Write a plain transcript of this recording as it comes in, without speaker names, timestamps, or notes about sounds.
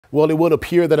Well, it would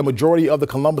appear that a majority of the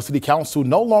Columbus City Council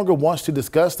no longer wants to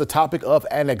discuss the topic of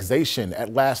annexation.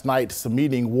 At last night's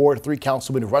meeting, Ward 3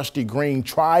 Councilman Rusty Green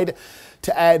tried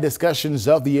to add discussions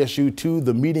of the issue to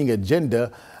the meeting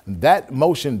agenda. That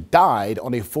motion died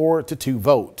on a 4-2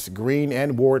 vote. Green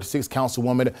and Ward 6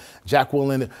 Councilwoman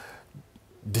Jacqueline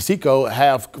DeSico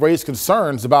have raised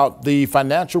concerns about the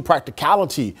financial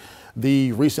practicality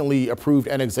the recently approved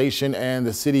annexation, and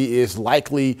the city is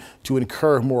likely to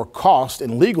incur more cost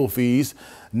and legal fees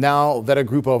now that a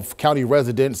group of county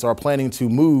residents are planning to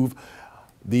move.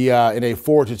 In a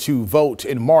 4-2 vote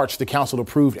in March, the council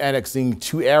approved annexing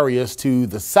 2 areas to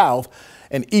the south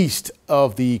and east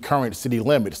of the current city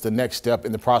limits. The next step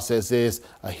in the process is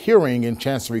a hearing in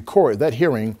Chancery Court. That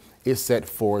hearing is set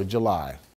for July.